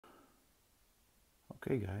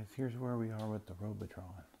Okay guys, here's where we are with the Robotron.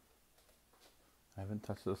 I haven't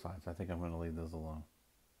touched the sides. I think I'm going to leave those alone.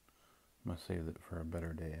 I'm going to save it for a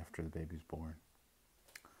better day after the baby's born.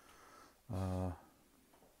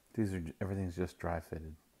 Everything's just dry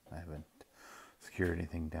fitted. I haven't secured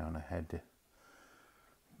anything down. I had to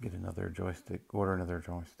get order another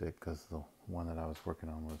joystick because the one that I was working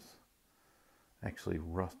on was actually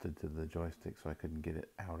rusted to the joystick, so I couldn't get it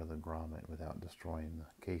out of the grommet without destroying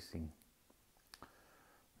the casing.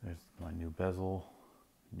 There's my new bezel,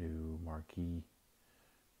 new marquee,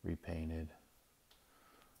 repainted.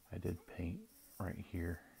 I did paint right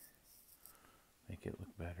here, make it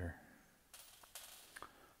look better.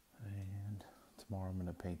 And tomorrow I'm going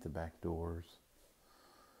to paint the back doors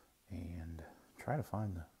and try to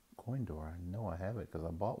find the coin door. I know I have it because I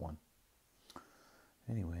bought one.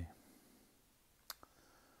 Anyway,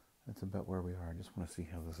 that's about where we are. I just want to see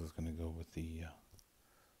how this is going to go with the,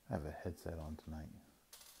 I have a headset on tonight.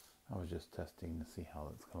 I was just testing to see how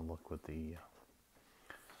it's going to look with the,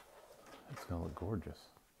 it's going to look gorgeous.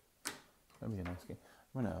 It's going to be a nice game.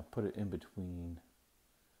 I'm going to put it in between,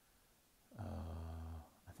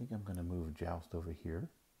 I think I'm going to move Joust over here.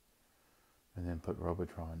 And then put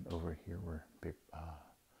Robotron over here where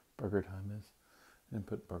Burger Time is. And then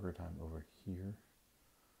put Burger Time over here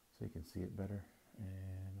so you can see it better.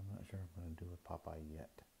 And I'm not sure I'm going to do a Popeye yet.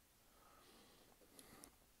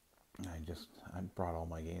 I brought all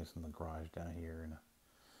my games from the garage down here and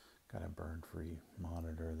got a burn-free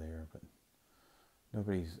monitor there, but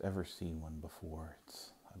nobody's ever seen one before.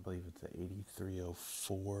 I believe it's a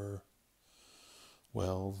 8304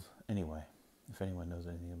 Wells. Anyway, if anyone knows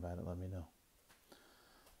anything about it, let me know.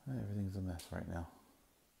 Everything's a mess right now.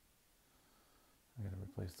 I gotta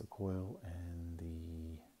replace the coil and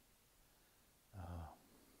the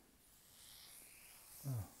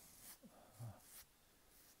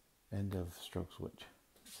end of stroke switch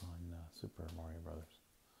on Super Mario Brothers.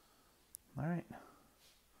 Alright,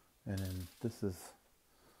 and then this is,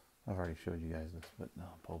 I've already showed you guys this, but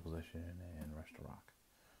pole position and Rush to Rock.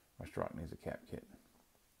 Rush to Rock needs a cap kit.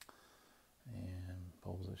 And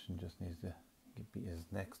pole position just needs to is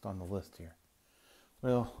next on the list here.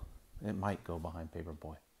 Well, it might go behind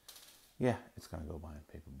Paperboy. Yeah, it's going to go behind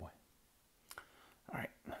Paperboy.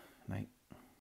 Alright, night.